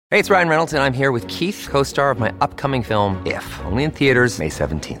Hey, it's Ryan Reynolds, and I'm here with Keith, co-star of my upcoming film, If, only in theaters May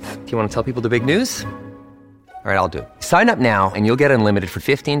 17th. Do you want to tell people the big news? All right, I'll do it. Sign up now and you'll get unlimited for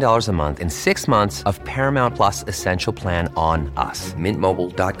 $15 a month and 6 months of Paramount Plus Essential Plan on us.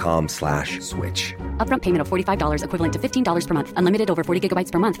 MintMobile.com/switch. Upfront payment of $45 equivalent to $15 per month. Unlimited over 40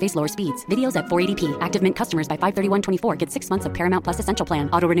 gigabytes per month. Face lower speeds. Videos at 480p. Active Mint customers by 531.24 get 6 months of Paramount Plus Essential Plan.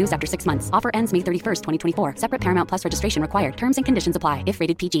 Auto renews after 6 months. Offer ends May 31st, 2024. Separate Paramount Plus registration required. Terms and conditions apply if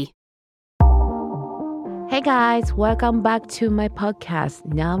rated PG. Hey guys, welcome back to my podcast,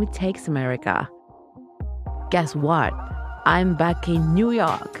 Naomi Takes America. Guess what? I'm back in New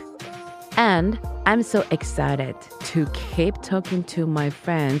York. And I'm so excited to keep talking to my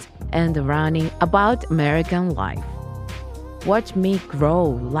friends and learning about American life. Watch me grow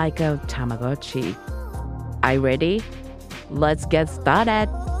like a Tamagotchi. Are you ready? Let's get started.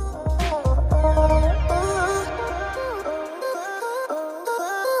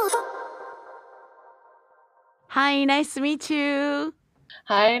 Hi, nice to meet you.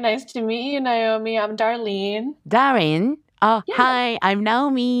 Hi, nice to meet you, Naomi. I'm Darlene. Darren. Oh, Yeah. Hi, I'm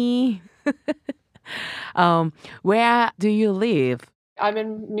Naomi. Where do you live? I'm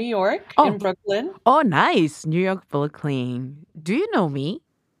in New York, Oh. in Brooklyn. Oh, nice. New York, Brooklyn. Do you know me?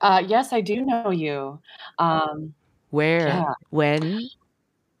 Yes, I do know you. Where? Yeah. When?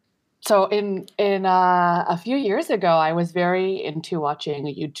 So in a few years ago, I was very into watching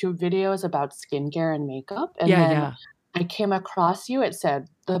YouTube videos about skincare and makeup, and then I came across you. It said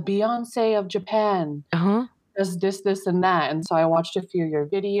the Beyonce of Japan Uh-huh. does this, and that, and so I watched a few of your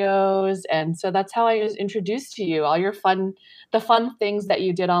videos, and so that's how I was introduced to you. All your the fun things that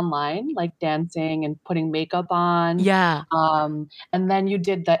you did online, like dancing and putting makeup on. Yeah. And then you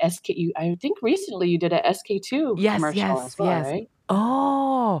did the SK. I think recently you did a SK2 Yes, commercial as well, right?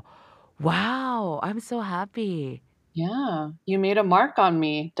 Oh, wow. I'm so happy. Yeah, you made a mark on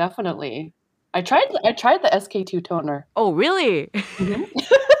me, definitely. I tried the SK2 toner. Oh, really? Mhm.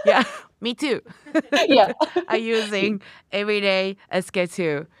 Yeah, me too. Yeah. I'm using everyday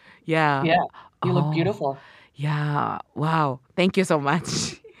SK2. Yeah. Yeah, you look Oh, beautiful. yeah. Wow. Thank you so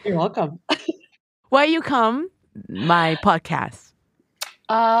much. You're welcome. Why you come my podcast?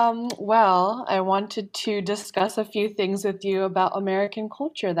 Well, I wanted to discuss a few things with you about American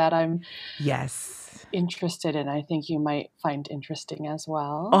culture that I'm Yes. interested in. I think you might find interesting as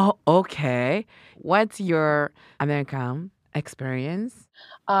well. Oh, okay. What's your American experience?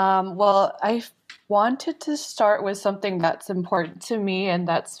 Well, wanted to start with something that's important to me, and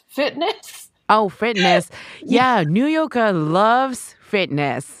that's fitness. Oh, fitness. Yeah. Yeah, New Yorker loves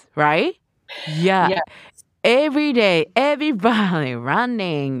fitness, right? Yeah. Yeah. Every day, everybody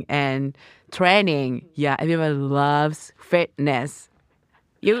running and training. Yeah, everybody loves fitness.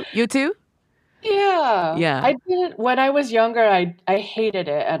 You too? Yeah. Yeah. I didn't when I was younger, I hated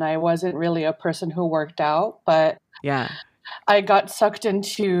it, and I wasn't really a person who worked out, but Yeah. I got sucked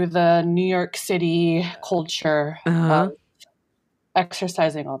into the New York City culture Uh-huh. of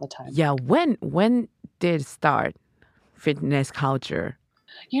exercising all the time. Yeah, when did it start fitness culture?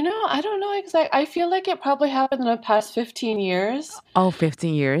 I don't know exactly. I feel like it probably happened in the past 15 years. Oh,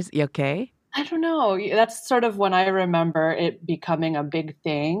 15 years. You okay? I don't know. That's sort of when I remember it becoming a big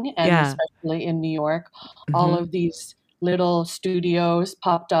thing, and Yeah. especially in New York, all Mhm. of these little studios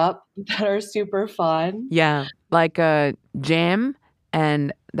popped up that are super fun. Yeah, like a gym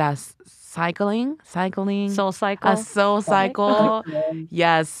and that's cycling. Soul Cycle. Soul cycle. Okay.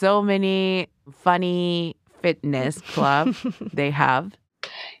 Yeah, so many funny fitness club they have.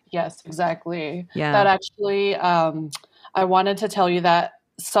 Yes, exactly. Yeah. That actually, I wanted to tell you that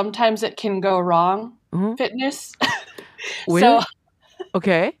sometimes it can go wrong, Mhm. fitness. Really? So,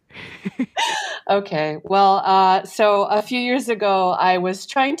 Okay. okay. Well, so a few years ago, I was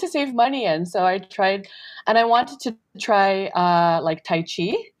trying to save money, and so I tried, and I wanted to try like Tai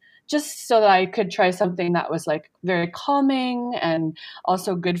Chi, just so that I could try something that was like very calming and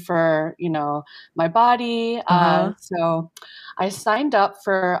also good for, my body. Uh-huh. So I signed up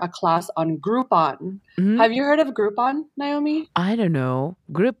for a class on Groupon. Mhm. Have you heard of Groupon, Naomi? I don't know.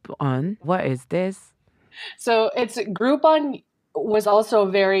 Group on. What is this? So Groupon was also a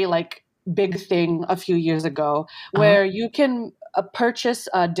very like big thing a few years ago, where you can purchase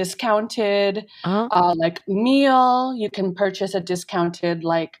a discounted Uh-huh. like meal. You can purchase a discounted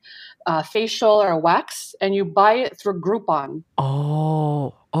like facial or wax, and you buy it through Groupon.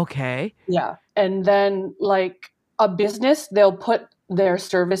 Oh, okay. Yeah, and then like a business, they'll put their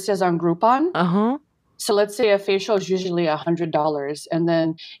services on Groupon. Uh-huh. So let's say a facial is usually $100, and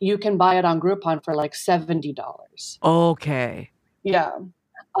then you can buy it on Groupon for like $70. Okay. Yeah.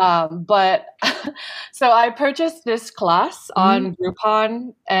 But so I purchased this class on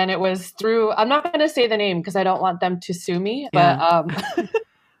Groupon, and it was through, I'm not going to say the name because I don't want them to sue me, but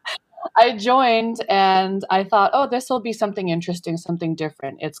I joined and I thought, oh, this will be something interesting, something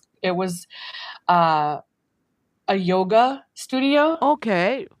different. It was a yoga studio.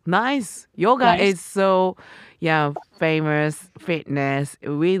 Okay, nice. Yoga Nice. is so, famous fitness.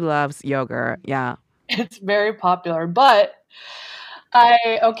 We loves yoga. Yeah. It's very popular, but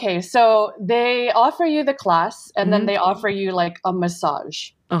so they offer you the class and then they offer you like a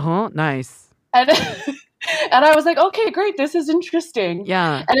massage. Nice. And and I was like, okay, great, this is interesting.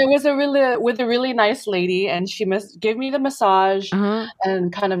 Yeah. And it was with a really nice lady, and she gave me the massage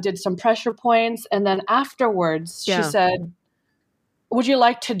and kind of did some pressure points. And then afterwards, she said, "Would you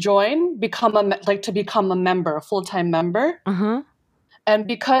like to join? Become a member, a full-time member?" And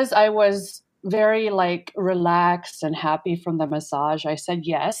because I was very like relaxed and happy from the massage, I said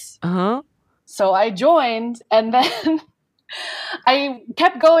yes. So I joined, and then I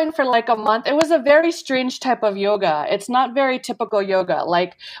kept going for like a month. It was a very strange type of yoga. It's not very typical yoga.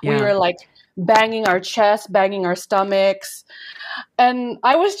 Like we were like banging our chest, banging our stomachs. And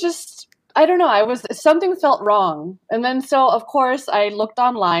I was just, I don't know, something felt wrong. And then so of course I looked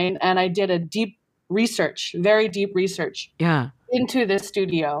online and I did a very deep research into this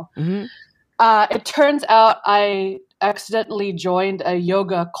studio. It turns out I accidentally joined a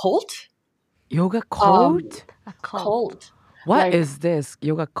yoga cult. Yoga cult? A cult. What is this?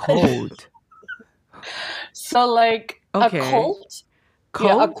 Yoga cult? So like a cult.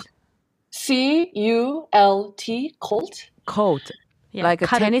 Cult? CULT, cult. Cult. Yeah, like a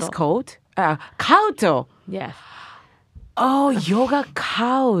tennis court? Cult. Yeah. Oh, yoga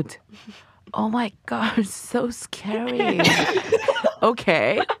cult. Oh my God, so scary.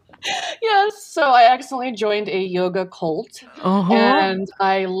 Okay. Yes, so I accidentally joined a yoga cult, and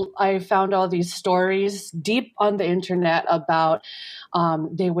I found all these stories deep on the internet about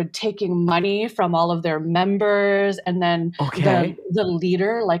they were taking money from all of their members, and then the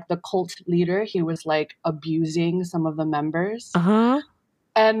leader, like the cult leader, he was like abusing some of the members.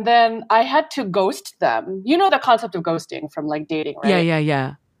 And then I had to ghost them. You know the concept of ghosting from like dating, right?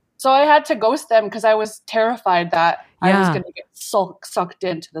 Yeah. So I had to ghost them because I was terrified that I was going to get sucked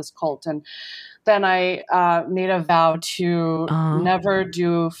into this cult. And then I made a vow to never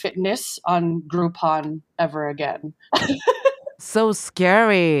do fitness on Groupon ever again. So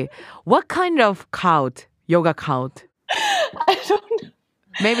scary. What kind of cult? Yoga cult? I don't know.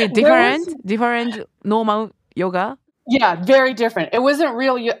 Maybe different normal yoga? Yeah, very different. It wasn't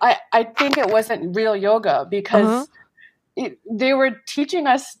real. I think it wasn't real yoga because they were teaching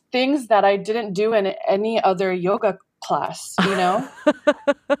us things that I didn't do in any other yoga class, you know?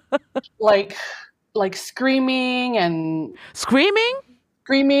 like screaming and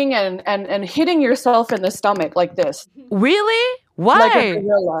hitting yourself in the stomach like this. Really? Why? Like a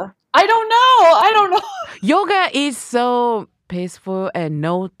gorilla. I don't know. Yoga is so peaceful and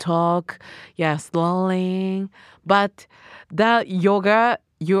no talk. Yeah, slowing. But that yoga,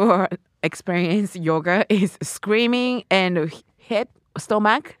 your experience yoga is screaming and hit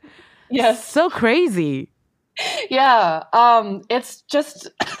stomach. Yes. So crazy. Yeah. It's just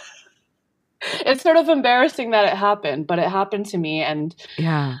it's sort of embarrassing that it happened, but it happened to me, and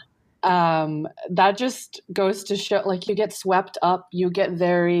that just goes to show, like, you get swept up, you get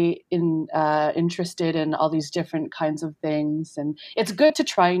very interested in all these different kinds of things, and it's good to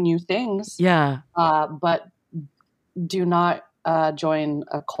try new things. Yeah. But do not join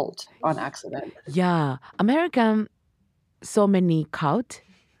a cult on accident. Yeah. American, so many cult.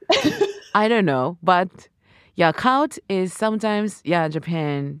 I don't know, but yeah, cult is sometimes,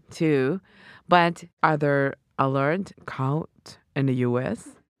 Japan too. But are there alert cult in the U.S.?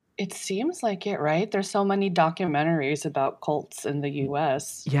 It seems like it, right? There's so many documentaries about cults in the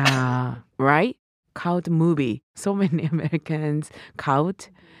U.S. Yeah, right? Cult movie. So many Americans cult.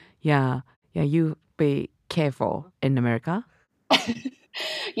 Yeah, you be careful in America.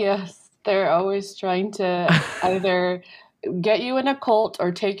 Yes, they're always trying to either get you in a cult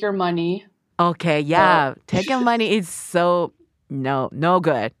or take your money. Okay, yeah. Taking money is so no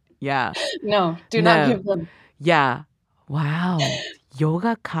good. Yeah. No, do not give them. Yeah. Wow.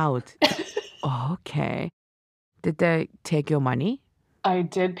 Yoga cult. Okay. Did they take your money? I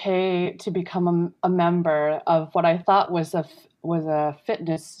did pay to become a member of what I thought was a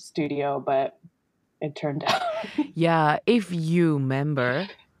fitness studio, but it turned out. Yeah, if you member.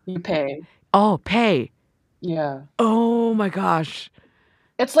 You pay. Oh, pay. Yeah. Oh my gosh.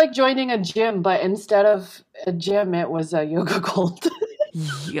 It's like joining a gym, but instead of a gym, it was a yoga cult.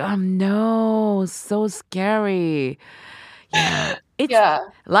 Yeah, no, so scary. Yeah. Yeah.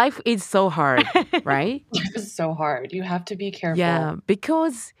 life is so hard, right? It's so hard. You have to be careful. Yeah,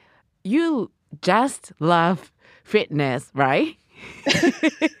 because you just love fitness, right?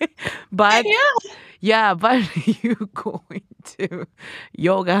 But but you going to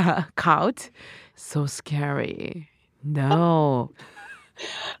yoga couch, so scary. No.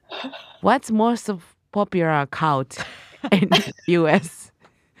 What's most popular couch in US?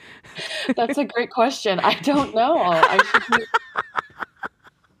 That's a great question. I don't know.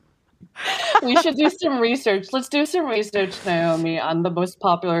 We should do some research. Let's do some research, Naomi, on the most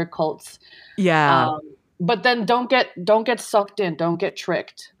popular cults. Yeah. But then don't get sucked in. Don't get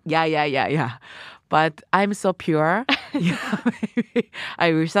tricked. Yeah. But I'm so pure. Yeah, maybe I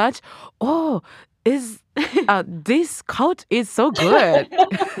research. Oh, is this couch is so good.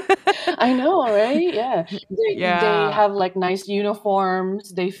 I know, right? Yeah. They Yeah. have like nice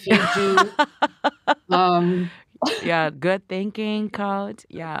uniforms. They feed you. Yeah, good thinking couch.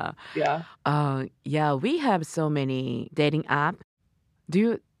 Yeah. Yeah. Yeah, we have so many dating app. Do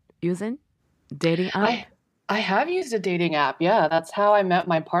you use it? Dating app? I have used a dating app. Yeah, that's how I met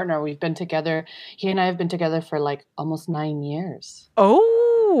my partner. He and I have been together for like almost 9 years.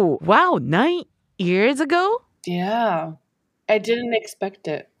 Oh, wow, 9 years ago? Yeah. I didn't expect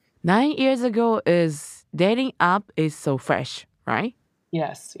it. 9 years ago is dating app is so fresh, right?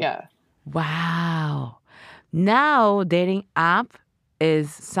 Yes, yeah. Wow. Now dating app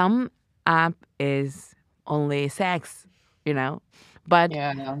is some app is only sex, you know. But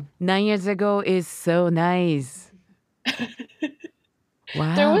Yeah. 9 years ago is so nice.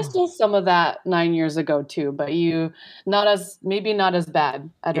 Wow. There was still some of that 9 years ago too, but maybe not as bad.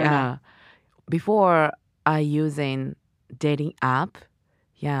 I don't know. Before I using dating app,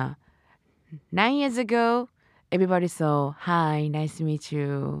 9 years ago, everybody saw, hi, nice to meet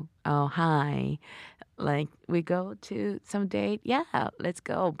you. Oh, hi. Like we go to some date, let's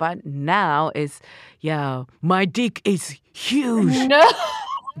go. But now it's, my dick is huge. No.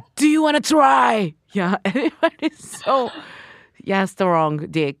 Do you want to try? Yeah, everybody's so, strong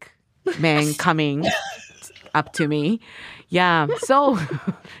dick man coming up to me. Yeah, so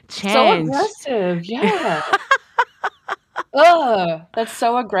change. So aggressive. Yeah. Ugh, that's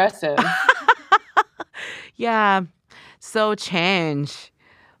so aggressive. Yeah, so change.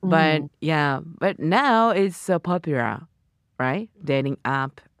 But but now it's so popular, right? Dating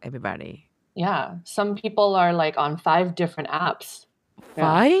app, everybody. Yeah. Some people are like on 5 different apps. Yeah.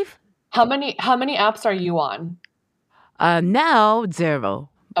 5? How many apps are you on? Now 0.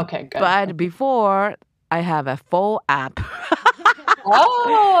 Okay, good. But before I have a 4 app.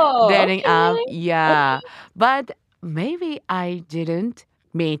 Oh, Dating app, okay. yeah. But maybe I didn't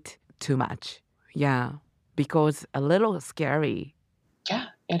meet too much. Yeah, because a little scary. Yeah,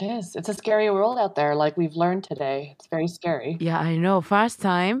 it is. It's a scary world out there, like we've learned today. It's very scary. Yeah, I know. First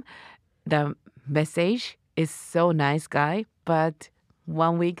time, the message is so nice guy, but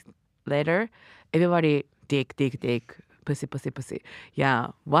 1 week later, everybody dick, pussy. Yeah,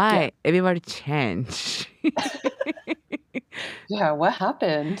 why? Everybody change. Yeah, what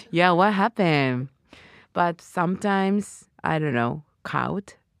happened? Yeah, what happened? But sometimes, I don't know,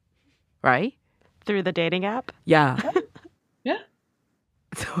 count, right? Through the dating app? Yeah. Yeah.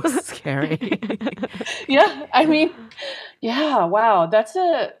 So scary. Yeah, I mean, yeah, wow.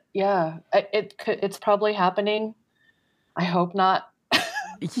 It's probably happening. I hope not. But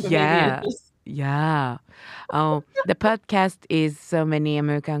maybe it Yeah. is. Yeah. Oh, the podcast is so many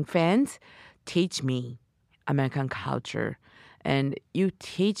American fans teach me American culture. And you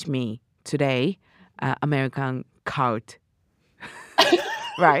teach me today American cult.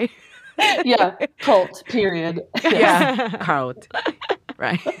 Right? Yeah, cult, period. Yeah, cult.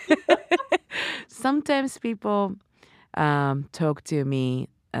 Right. Sometimes people talk to me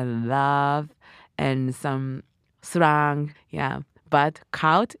love and some slang. Yeah. But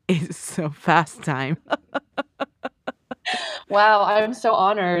cult is so fast time. Wow, I'm so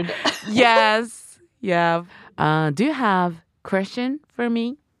honored. Yes. Yeah. Do you have question for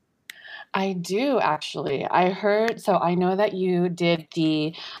me? I do actually. I know that you did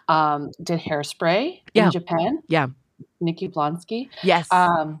did Hairspray Yeah. in Japan, Yeah. Nikki Blonsky. Yes.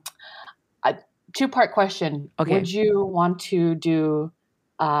 A two-part question. Okay. Would you want to do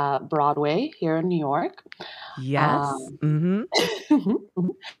Broadway here in New York? Yes.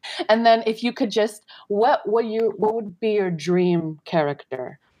 And then if you could just what would be your dream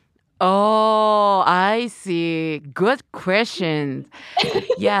character? Oh, I see. Good question.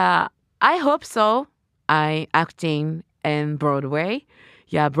 Yeah, I hope so. I acting in Broadway.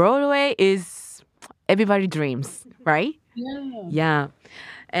 Yeah, Broadway is everybody dreams, right? Yeah. Yeah.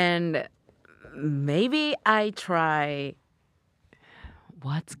 And maybe I try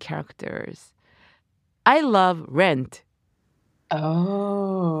what characters? I love Rent.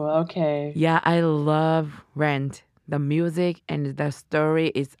 Oh, okay. Yeah, I love Rent. The music and the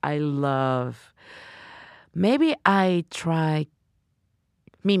story is I love. Maybe I try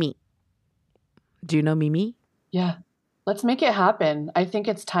Mimi. Do you know Mimi? Yeah. Let's make it happen. I think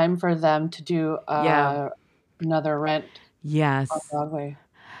it's time for them to do Yeah. another Rent on Yes. Broadway.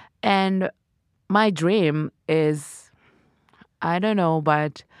 And my dream is, I don't know,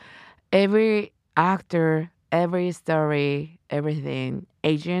 but every actor, every story, everything,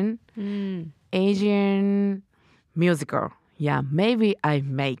 Asian musical. Yeah, maybe I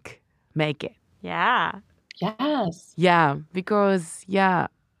make it. Yeah. Yes. Yeah, because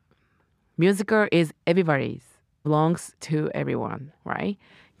musical is everybody's, belongs to everyone, right?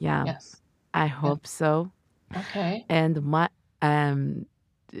 Yeah, Yes. I hope so. Okay. And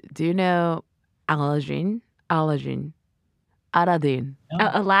do you know Aladdin? Aladdin. Aladdin.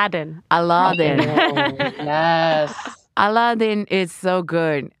 Aladdin. Aladdin. Oh, yes. Aladdin is so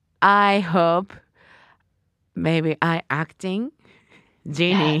good. I hope maybe I acting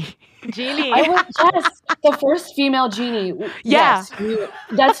Genie. Genie. Yes, the first female genie. Yeah.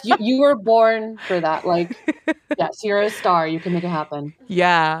 Yes, you were born for that. Like, yes, you're a star. You can make it happen.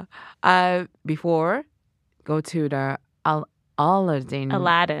 Yeah. Before go to the Aladdin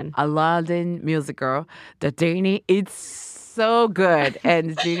musical. The Genie, it's so good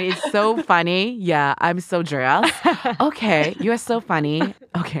and Genie is so funny. Yeah, I'm so jealous. Okay, you are so funny.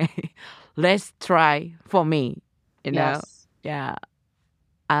 Okay, let's try for me. You know, Yes. yeah,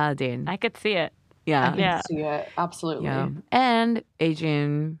 Aladdin. I could see it. Yeah, I can see it. Absolutely. yeah, and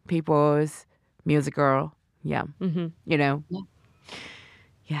Asian people's musical. Yeah, you know,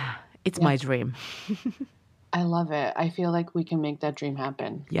 yeah, it's my dream. I love it. I feel like we can make that dream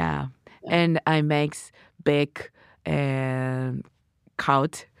happen. Yeah. And I makes big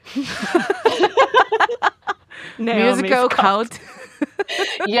cult. Musical cult.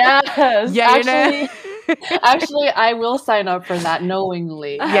 Yes. Yeah, you know? Actually, I will sign up for that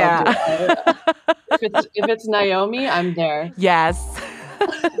knowingly. Yeah. If it's Naomi, I'm there. Yes.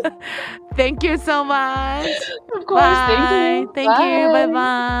 Thank you so much. Of course. Bye. Thank you.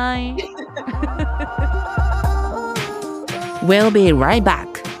 Bye-bye. We'll be right back.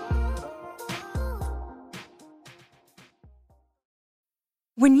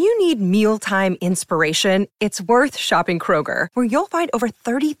 When you need mealtime inspiration, it's worth shopping Kroger, where you'll find over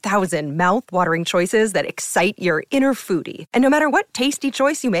 30,000 mouth-watering choices that excite your inner foodie. And no matter what tasty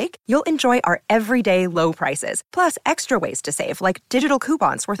choice you make, you'll enjoy our everyday low prices, plus extra ways to save, like digital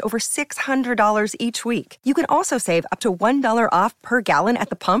coupons worth over $600 each week. You can also save up to $1 off per gallon at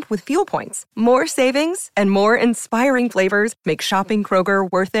the pump with fuel points. More savings and more inspiring flavors make shopping Kroger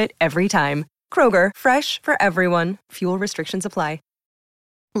worth it every time. Kroger, fresh for everyone. Fuel restrictions apply.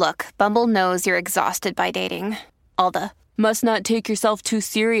 Look, Bumble knows you're exhausted by dating. All the must not take yourself too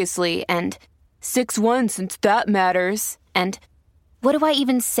seriously and 6'1" since that matters. And what do I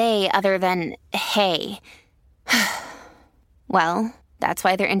even say other than hey? Well, that's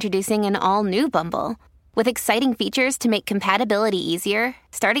why they're introducing an all-new Bumble with exciting features to make compatibility easier,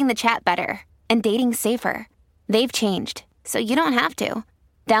 starting the chat better, and dating safer. They've changed, so you don't have to.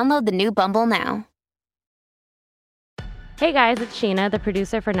 Download the new Bumble now. Hey guys, it's Sheena, the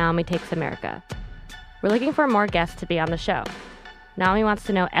producer for Naomi Takes America. We're looking for more guests to be on the show. Naomi wants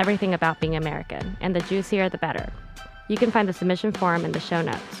to know everything about being American, and the juicier the better. You can find the submission form in the show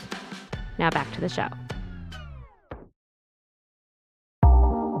notes. Now back to the show.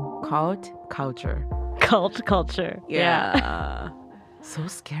 Cult culture. Cult culture. Yeah. So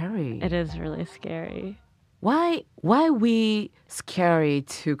scary. It is really scary. Why we scary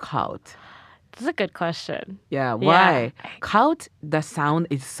to cult? This is a good question. Yeah, why? Yeah. Cult, the sound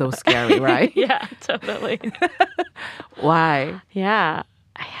is so scary, right? Yeah, totally. Why? Yeah.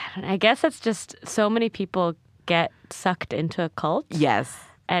 I guess it's just so many people get sucked into a cult. Yes.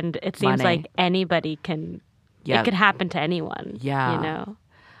 And it seems Money. like anybody can, it could happen to anyone. Yeah. You know?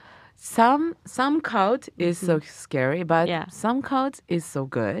 Some cult is so scary, but some cult is so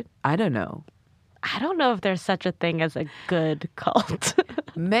good. I don't know. I don't know if there's such a thing as a good cult.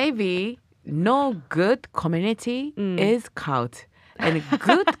 Maybe no good community is cult. And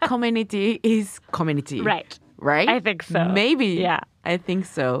good community is community. Right. Right? I think so. Maybe. Yeah. I think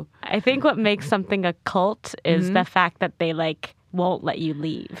so. I think what makes something a cult is the fact that they won't let you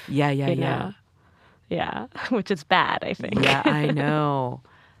leave. Yeah. Yeah, which is bad, I think. Yeah, I know.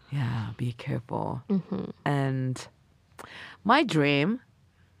 Yeah, be careful. And my dream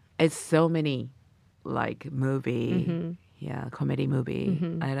is so many movie, comedy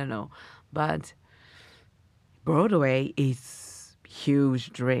movie. I don't know. But Broadway is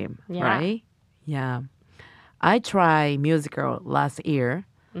huge dream, Yeah. right? Yeah. I tried musical last year,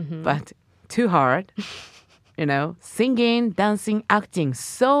 but too hard. Singing, dancing, acting,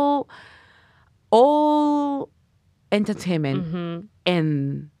 so all entertainment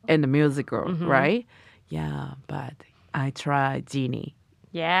in the musical, right? Yeah, but I tried Genie.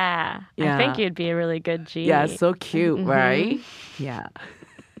 Yeah. I think you'd be a really good genie. Yeah, so cute, right? Yeah.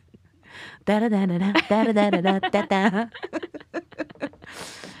 Da-da-da-da-da,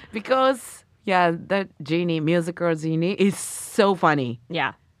 because that Genie, musical Genie, is so funny.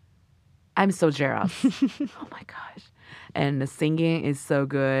 Yeah. I'm so jealous. Oh my gosh. And the singing is so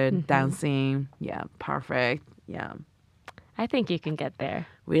good. Dancing, perfect. Yeah. I think you can get there.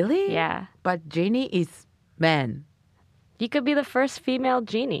 Really? Yeah. But Genie is man. You could be the first female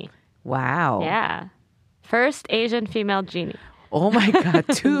genie. Wow. Yeah. First Asian female genie. Oh my God,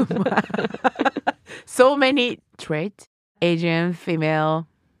 too much. So many traits. Asian, female.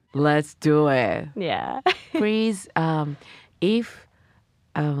 Let's do it. Yeah. Please, if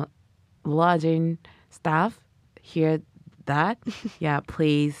lodging staff hear that,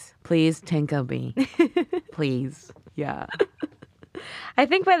 please think of me. Please. Yeah. I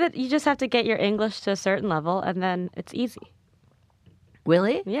think you just have to get your English to a certain level and then it's easy.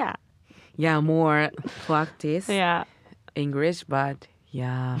 Really? Yeah. Yeah, more practice. Yeah. English, but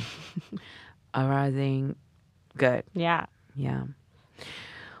arriving good. Yeah. Yeah.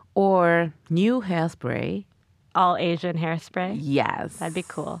 Or new hairspray. All Asian hairspray. Yes. That'd be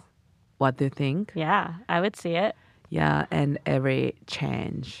cool. What do you think? Yeah, I would see it. Yeah, and every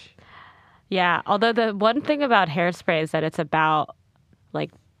change. Yeah, although the one thing about hairspray is that it's about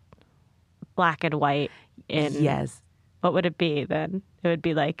like black and white in Yes. What would it be then? It would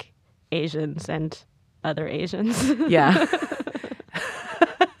be like Asians and other Asians. Yeah.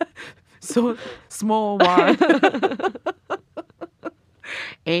 So small one.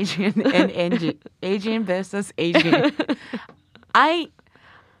 Asian and Asian versus Asian. I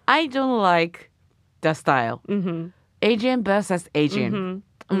don't like the style. Asian versus Asian.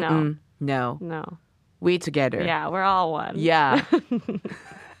 No. No. No. We together. Yeah, we're all one. Yeah.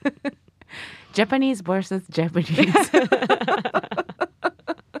 Japanese versus Japanese.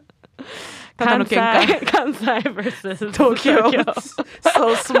 Kansai versus Tokyo.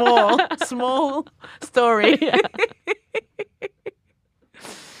 So small story.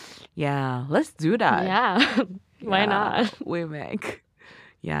 Yeah, let's do that. Yeah. Why not? We make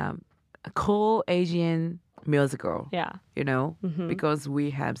a cool Asian musical. Yeah. Because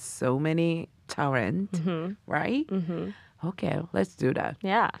we have so many talent, right? Okay, let's do that.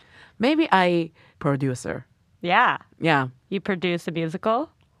 Yeah. Maybe I producer. Yeah. Yeah. You produce a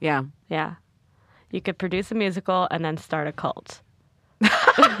musical? Yeah. Yeah. You could produce a musical and then start a cult.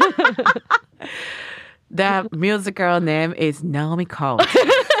 The musical name is Naomi Cult.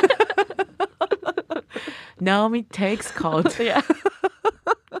 Naomi takes cult. Yeah.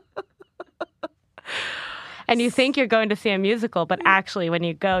 And you think you're going to see a musical, but actually when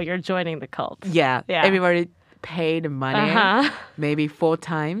you go, you're joining the cult. Yeah. Everybody paid money, maybe 4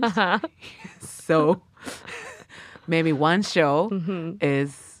 times. So maybe one show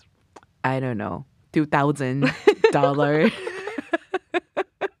is, I don't know, $2,000.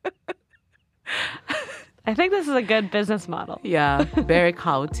 I think this is a good business model. Yeah, very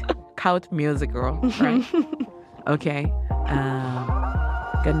cult musical, right? Okay.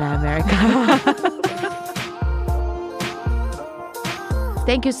 Good night, America.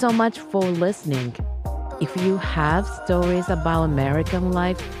 Thank you so much for listening. If you have stories about American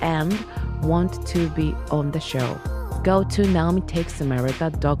life and want to be on the show, go to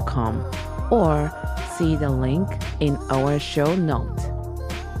naomitakesamerica.com or see the link in our show note.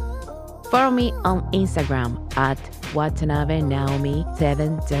 Follow me on Instagram at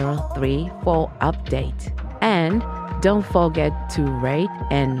WatanabeNaomi703 for update. And don't forget to rate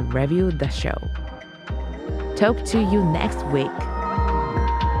and review the show. Talk to you next week.